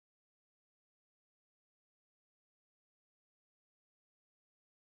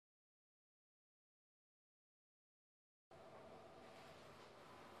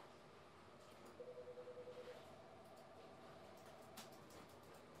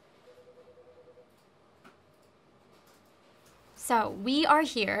So, we are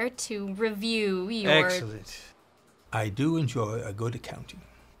here to review your... Excellent. I do enjoy a good accounting.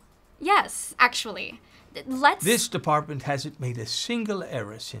 Yes, actually. Let's... This department hasn't made a single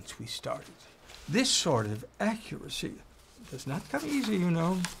error since we started. This sort of accuracy does not come easy, you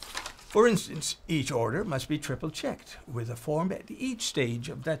know. For instance, each order must be triple-checked with a form at each stage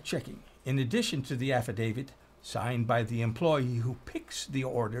of that checking, in addition to the affidavit signed by the employee who picks the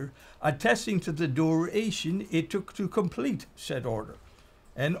order, attesting to the duration it took to complete said order.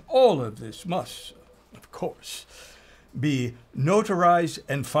 And all of this must, of course, be notarized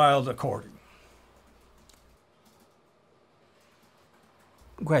and filed accordingly.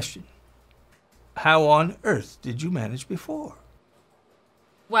 Question. How on earth did you manage before?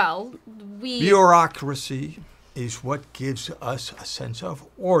 Well, we... Bureaucracy is what gives us a sense of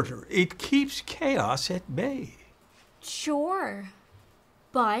order. It keeps chaos at bay. Sure.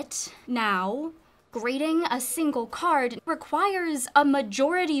 But now, grading a single card requires a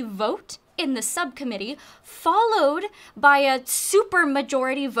majority vote in the subcommittee, followed by a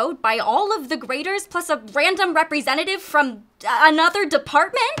supermajority vote by all of the graders plus a random representative from another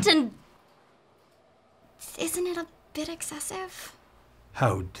department, and... Isn't it a bit excessive?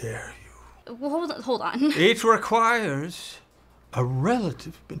 How dare you? Hold on. It requires a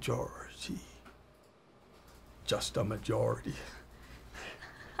relative majority. Just a majority.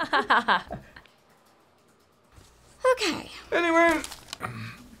 Okay. Anyway,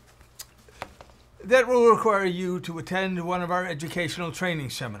 that will require you to attend one of our educational training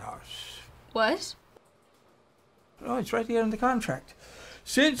seminars. What? Oh, it's right here in the contract.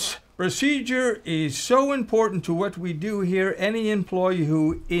 Since procedure is so important to what we do here, any employee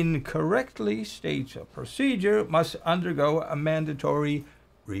who incorrectly states a procedure must undergo a mandatory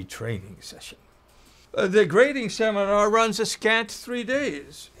retraining session. The grading seminar runs a scant 3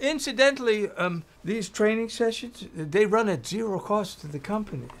 days. Incidentally, these training sessions, they run at zero cost to the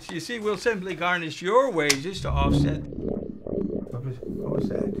company. You see, we'll simply garnish your wages to offset... What was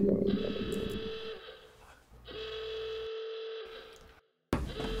that?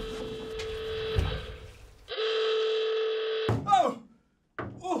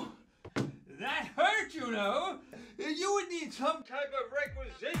 That hurt, you know. You would need some type of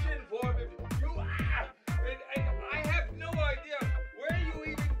requisition form if you... And I have no idea where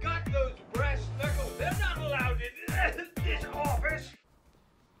you even got those brass knuckles. They're not allowed in this office.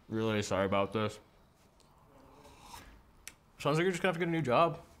 Really sorry about this. Sounds like you're just gonna have to get a new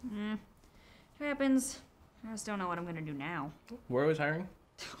job. It happens. I just don't know what I'm gonna do now. Where was hiring?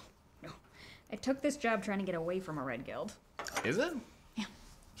 No. I took this job trying to get away from a red guild. Is it? Yeah.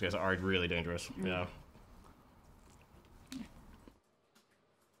 These guys are really dangerous. Yeah.